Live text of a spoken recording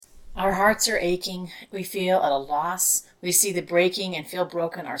Our hearts are aching. We feel at a loss. We see the breaking and feel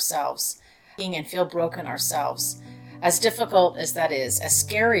broken ourselves. As difficult as that is, as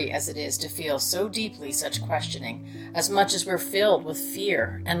scary as it is to feel so deeply such questioning, as much as we're filled with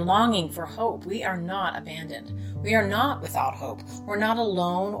fear and longing for hope, we are not abandoned. We are not without hope. We're not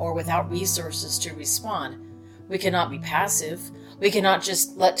alone or without resources to respond. We cannot be passive. We cannot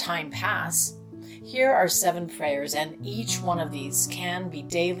just let time pass. Here are 7 prayers, and each one of these can be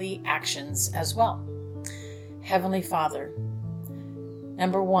daily actions as well. Heavenly Father,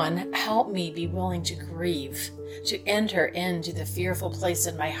 number 1, help me be willing to grieve, to enter into the fearful place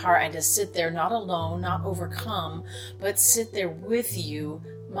in my heart and to sit there not alone, not overcome, but sit there with you,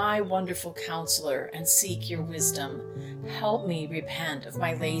 my wonderful counselor, and seek your wisdom. Help me repent of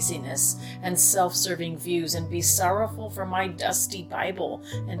my laziness and self-serving views and be sorrowful for my dusty Bible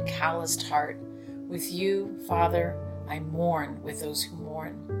and calloused heart. With you, Father, I mourn with those who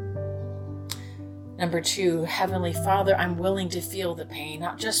mourn. Number 2, Heavenly Father, I'm willing to feel the pain,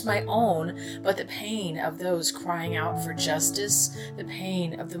 not just my own, but the pain of those crying out for justice, the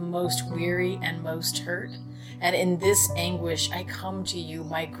pain of the most weary and most hurt. And in this anguish, I come to you,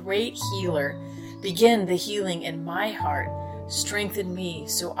 my great healer. Begin the healing in my heart. Strengthen me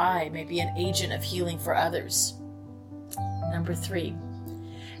so I may be an agent of healing for others. Number 3,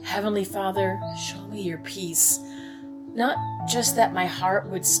 Heavenly Father, show me your peace. Not just that my heart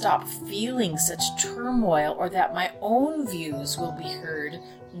would stop feeling such turmoil or that my own views will be heard.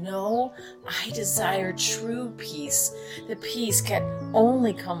 No, I desire true peace. The peace can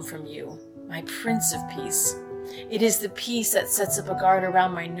only come from you, my Prince of Peace. It is the peace that sets up a guard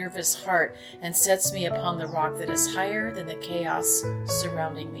around my nervous heart and sets me upon the rock that is higher than the chaos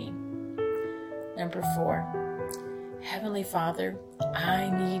surrounding me. Number 4, Heavenly Father, I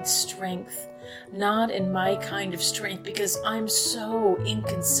need strength, not in my kind of strength because I'm so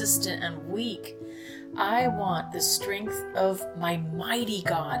inconsistent and weak. I want the strength of my mighty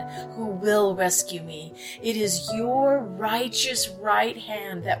God who will rescue me. It is your righteous right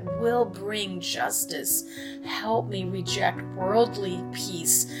hand that will bring justice. Help me reject worldly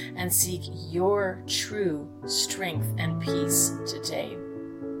peace and seek your true strength and peace today.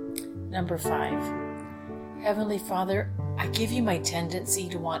 Number 5, Heavenly Father, I give you my tendency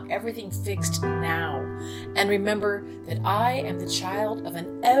to want everything fixed now. And remember that I am the child of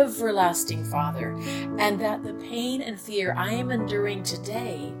an everlasting Father, and that the pain and fear I am enduring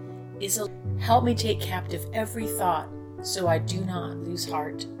today is a... Help me take captive every thought so I do not lose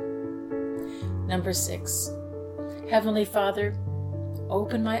heart. Number 6, Heavenly Father,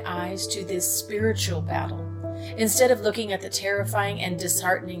 open my eyes to this spiritual battle. Instead of looking at the terrifying and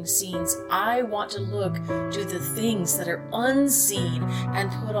disheartening scenes, I want to look to the things that are unseen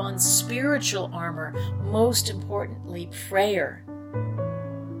and put on spiritual armor, most importantly, prayer.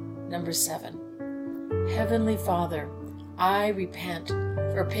 Number 7, Heavenly Father, I repent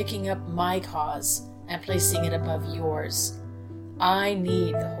for picking up my cause and placing it above yours. I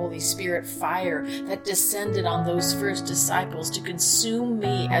need the Holy Spirit fire that descended on those first disciples to consume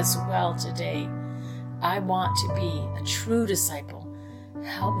me as well today. I want to be a true disciple.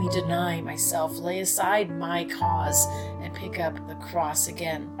 Help me deny myself, lay aside my cause, and pick up the cross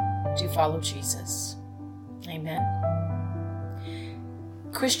again to follow Jesus. Amen.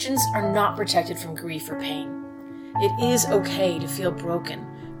 Christians are not protected from grief or pain. It is okay to feel broken.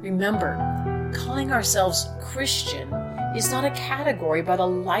 Remember, calling ourselves Christian is not a category, but a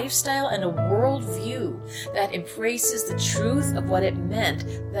lifestyle and a worldview that embraces the truth of what it meant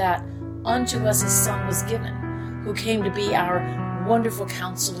that unto us his Son was given, who came to be our wonderful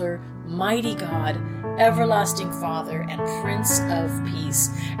counselor, mighty God, everlasting Father, and Prince of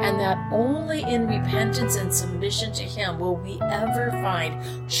Peace, and that only in repentance and submission to him will we ever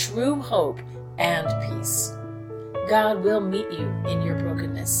find true hope and peace. God will meet you in your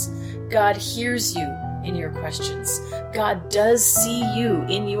brokenness. God hears you in your questions. God does see you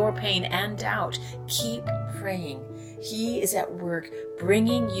in your pain and doubt. Keep praying. He is at work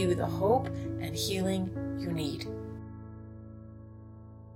bringing you the hope and healing you need.